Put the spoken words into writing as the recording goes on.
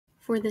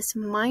for this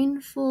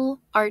mindful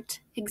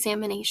art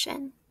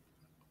examination.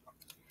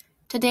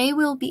 Today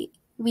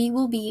we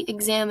will be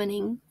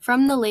examining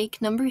From the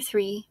Lake No.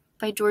 3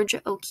 by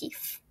Georgia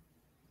O'Keeffe.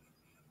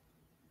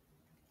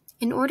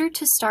 In order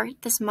to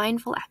start this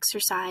mindful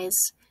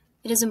exercise,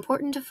 it is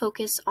important to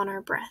focus on our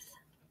breath.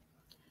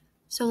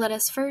 So let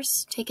us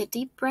first take a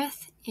deep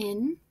breath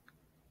in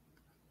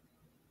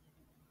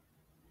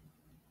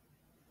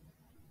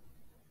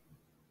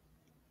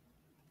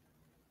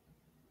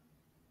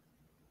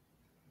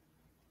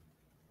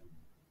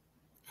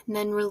and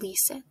then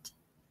release it.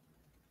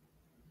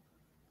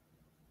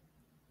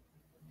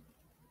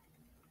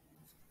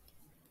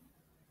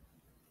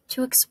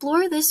 To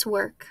explore this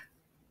work,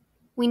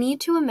 we need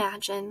to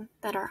imagine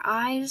that our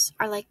eyes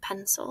are like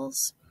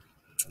pencils.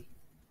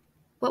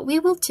 What we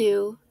will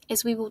do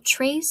is we will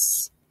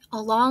trace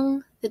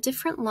along the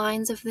different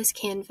lines of this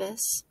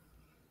canvas,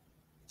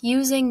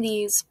 using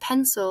these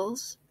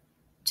pencils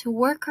to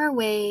work our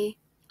way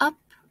up,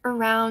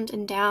 around,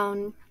 and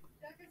down,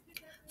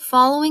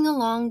 following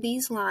along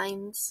these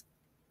lines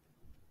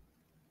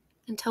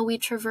until we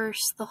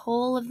traverse the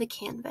whole of the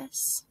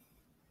canvas.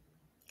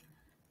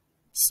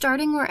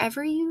 Starting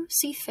wherever you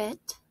see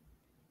fit,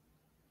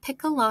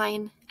 pick a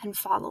line and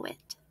follow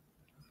it.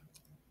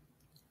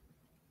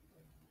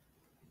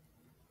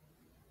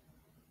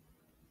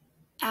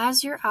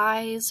 As your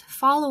eyes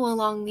follow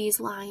along these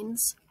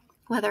lines,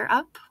 whether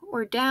up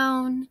or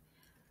down,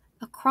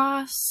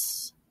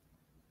 across,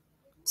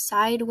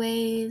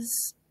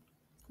 sideways,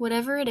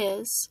 whatever it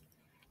is,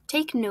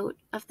 take note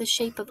of the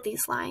shape of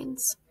these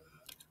lines.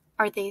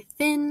 Are they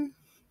thin?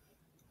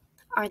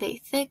 Are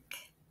they thick?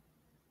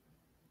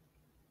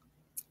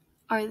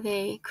 Are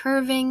they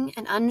curving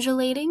and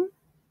undulating?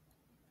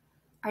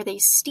 Are they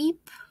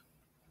steep?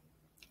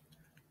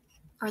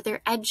 Are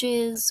there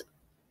edges?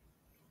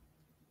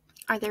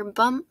 Are there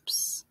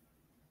bumps?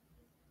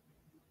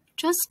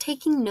 Just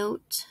taking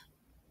note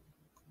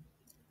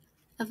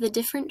of the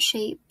different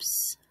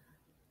shapes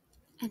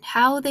and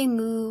how they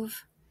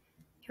move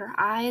your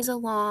eyes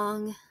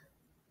along,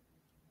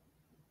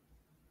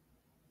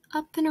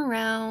 up and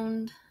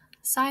around,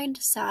 side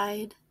to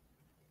side,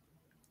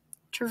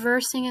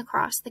 traversing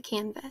across the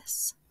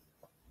canvas.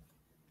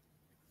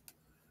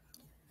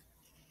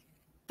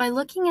 By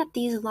looking at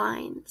these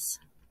lines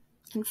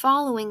and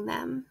following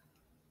them,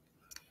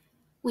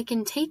 we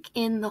can take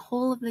in the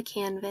whole of the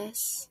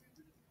canvas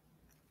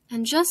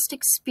and just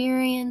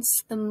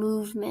experience the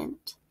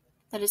movement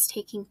that is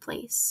taking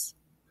place,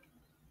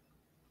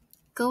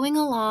 going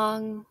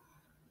along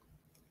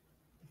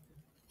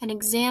and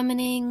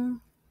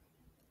examining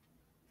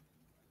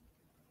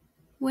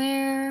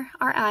where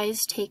our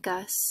eyes take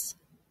us.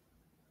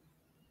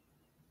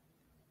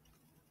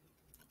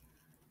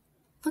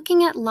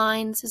 Looking at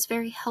lines is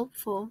very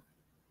helpful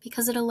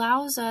because it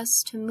allows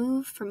us to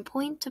move from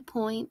point to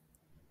point,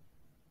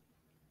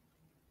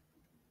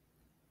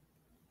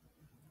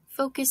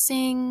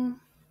 focusing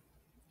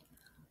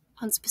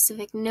on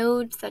specific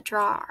nodes that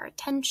draw our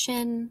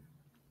attention,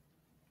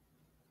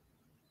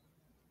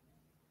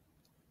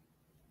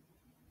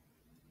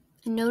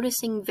 and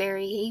noticing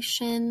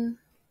variation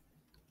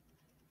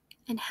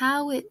and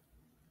how it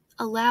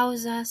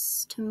allows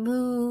us to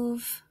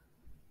move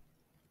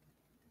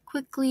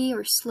quickly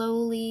or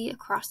slowly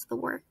across the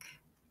work.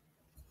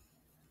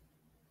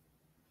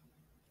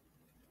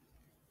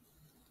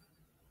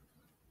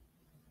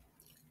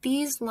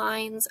 These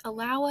lines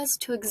allow us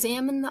to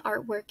examine the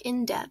artwork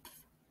in depth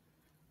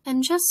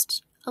and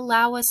just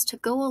allow us to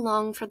go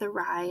along for the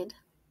ride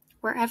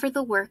wherever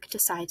the work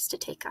decides to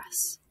take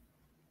us.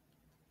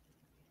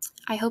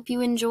 I hope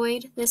you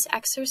enjoyed this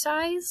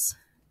exercise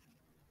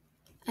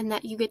and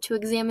that you get to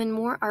examine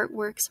more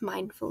artworks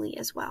mindfully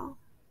as well.